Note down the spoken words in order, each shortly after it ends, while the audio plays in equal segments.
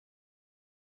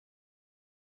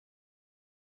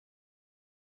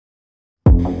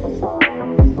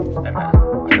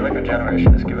like our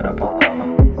generation has given up on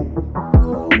love.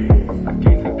 Like, do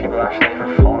you think people actually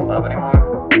ever fall in love anymore?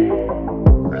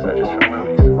 Or is that just from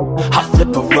movies? I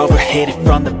flip her over, hit it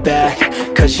from the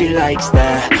back, cause she likes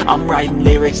that. I'm writing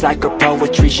lyrics like her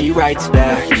poetry, she writes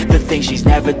back. The things she's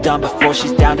never done before,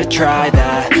 she's down to try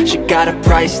that. She got a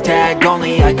price tag,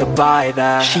 only I could buy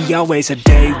that. She always a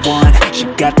day one, she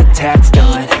got the tats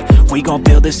done. We gon'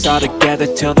 build this all together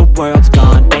till the world's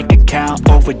gone. Bank account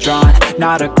overdrawn,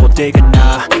 not a gold digger,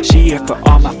 nah. She here for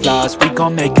all my flaws, we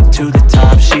gon' make it to the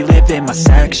top. She live in my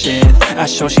section, I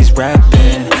show she's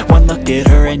reppin'. One look at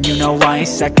her and you know I ain't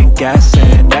second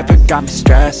guessing. Never got me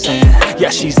stressing, yeah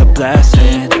she's a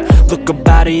blessing. Look her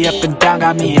body up and down,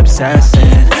 got me obsessing.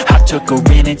 I took her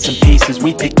in some pieces,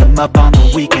 we picked them up on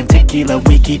the weekend. Tequila,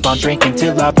 we keep on drinking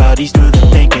till our bodies do the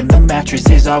thinking. The mattress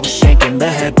is always sinking, the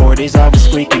headboard is always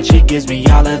squeaking. She gives me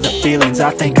all of the feelings,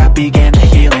 I think I began the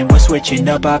healing. We're switching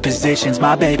up our positions,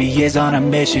 my baby is on a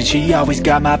mission. She always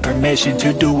got my permission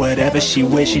to do whatever she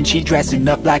wishing. She dressing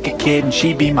up like a kid and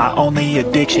she be my only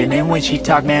addiction. And when she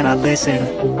talk, man, I listen.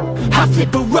 I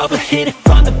flip her over, hit it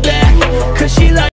from the back, cause she like